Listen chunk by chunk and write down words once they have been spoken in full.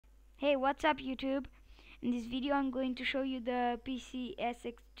Hey, what's up YouTube? In this video I'm going to show you the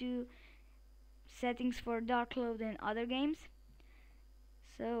PCSX2 settings for Dark Cloud and other games.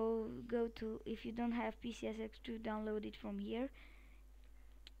 So go to, if you don't have PCSX2, download it from here.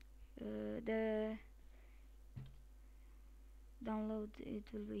 The download, it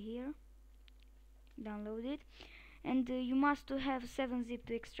will be here. Download it, and you must have 7-zip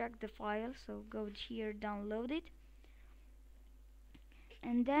to extract the file, so go here, download it,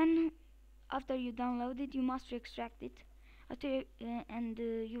 and then after you download it you must extract it.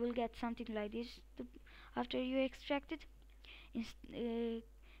 You will get something like this. After you extract it,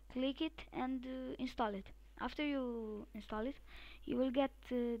 click it and install it. After you install it, you will get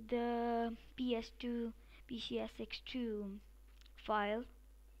the PS2 PCSX2 file,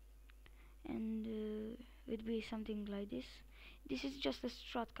 and it will be something like this. This is just a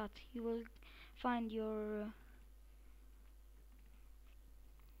shortcut. You will find your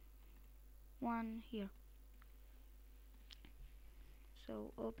one here.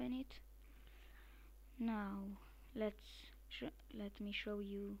 So open it. Now let me show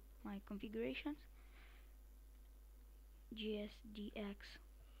you my configurations. GSDX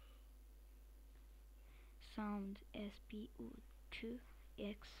sound SPU2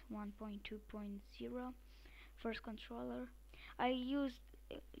 X 1.2.0 first controller. I used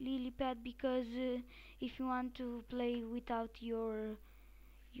LilyPad because if you want to play without your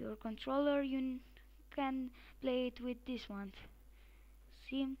controller, you can play it with this one.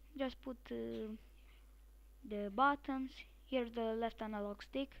 See, just put the buttons here, the left analog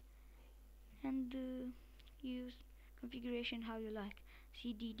stick, and use configuration how you like.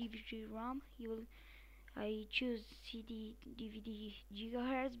 CD DVD ROM, I choose CD DVD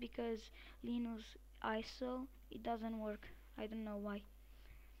gigahertz because Linux ISO it doesn't work. I don't know why.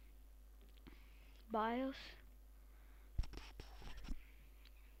 BIOS,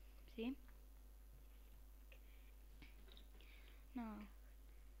 see. Now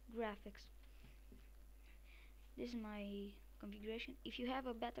graphics. This is my configuration. If you have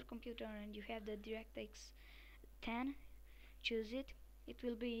a better computer and you have the DirectX 10, choose it. It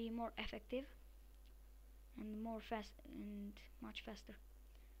will be more effective and much faster.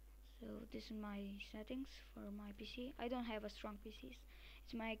 So this is my settings for my PC. I don't have a strong PC.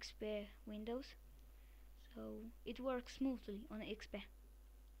 It's my XP Windows, so it works smoothly on XP.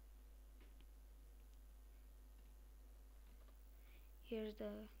 Here's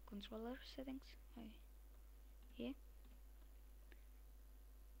the controller settings. Here.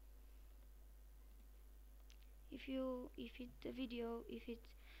 If the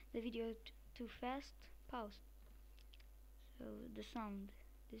video too fast, pause. So the sound,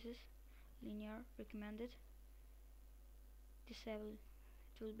 this is linear recommended. Disable.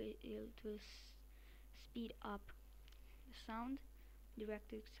 It will speed up the sound.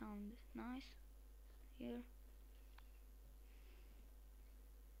 DirectX sound nice. Here.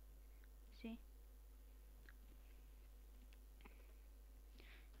 See.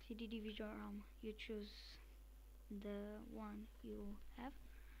 CD DVD ROM. You choose the one you have.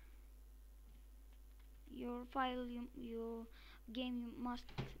 Your file, your game must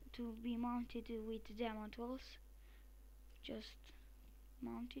to be mounted with demo tools. Just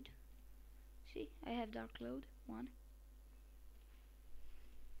mounted. See, I have Dark Cloud 1.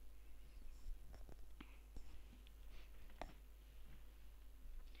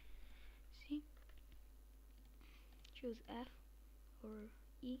 See, choose F or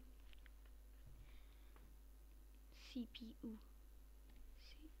E. CPU.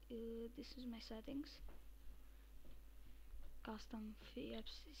 See, this is my settings. Custom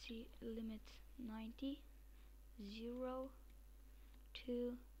FCC limit 90 0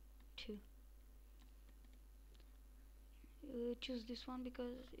 2 2. Choose this one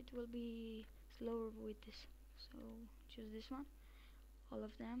because it will be slower with this. So choose this one. All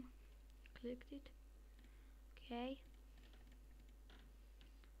of them. Clicked it. Okay.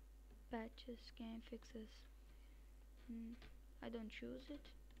 Patches, game fixes. I don't choose it.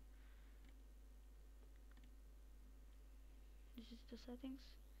 This is the settings.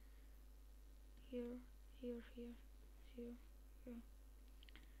 Here.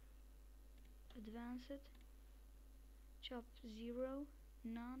 Advanced. Chop 0,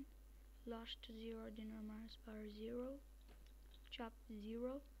 none. Lost 0, denominators are 0. Chop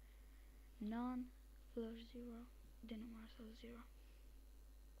 0, none. Flush 0, denominators are 0.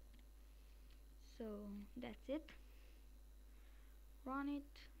 So that's it. Run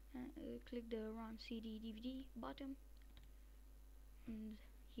it. Click the run CD DVD button, and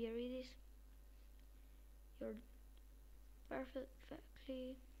here it is. Your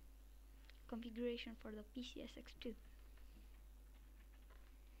perfectly configuration for the PCSX2.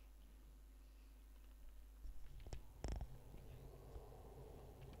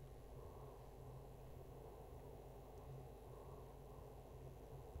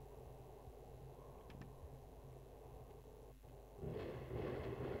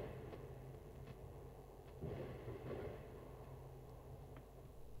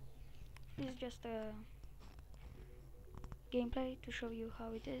 This is just a gameplay to show you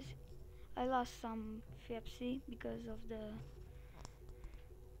how it is. I lost some FFC because of the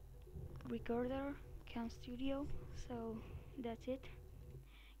recorder Cam Studio, so that's it.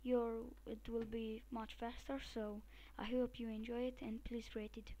 It will be much faster, so I hope you enjoy it and please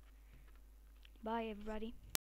rate it. Bye everybody.